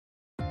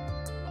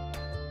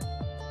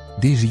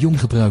Deze jong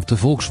gebruikte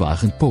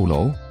Volkswagen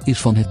Polo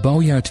is van het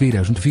bouwjaar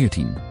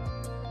 2014.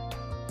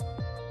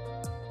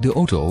 De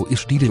auto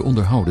is dieder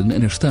onderhouden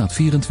en er staat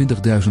 24.741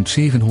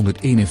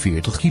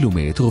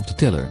 kilometer op de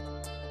teller.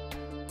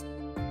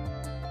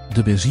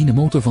 De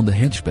benzinemotor van de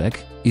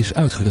hatchback is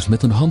uitgerust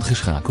met een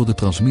handgeschakelde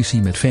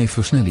transmissie met 5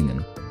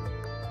 versnellingen.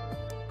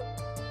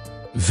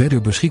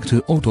 Verder beschikt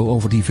de auto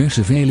over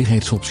diverse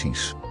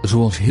veiligheidsopties,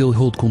 zoals hill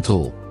hold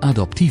control,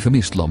 adaptieve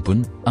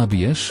mistlampen,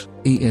 ABS,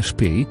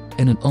 ESP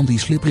en een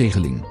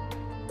anti-slipregeling.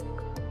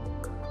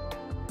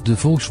 De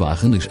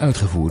Volkswagen is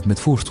uitgevoerd met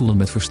voorstoelen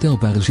met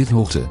verstelbare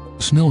zithoogte,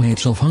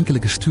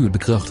 snelheidsafhankelijke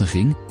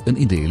stuurbekrachtiging, een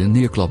in delen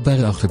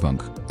neerklapbare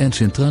achterbank en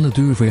centrale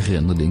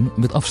deurvergrendeling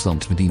met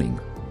afstandsbediening.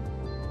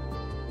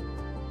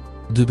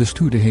 De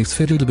bestuurder heeft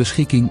verder de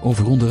beschikking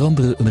over onder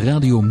andere een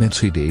radio met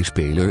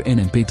cd-speler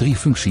en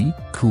mp3-functie,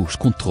 cruise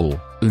control,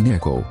 een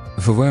airco,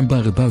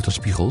 verwarmbare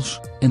buitenspiegels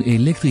en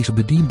elektrische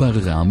bedienbare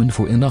ramen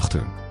voor en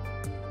achter.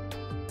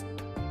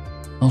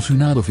 Als u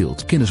nader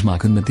wilt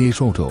kennismaken met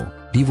deze auto,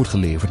 die wordt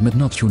geleverd met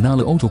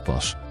Nationale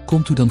Autopas,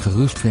 komt u dan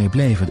gerust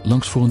vrijblijvend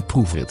langs voor een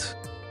proefrit.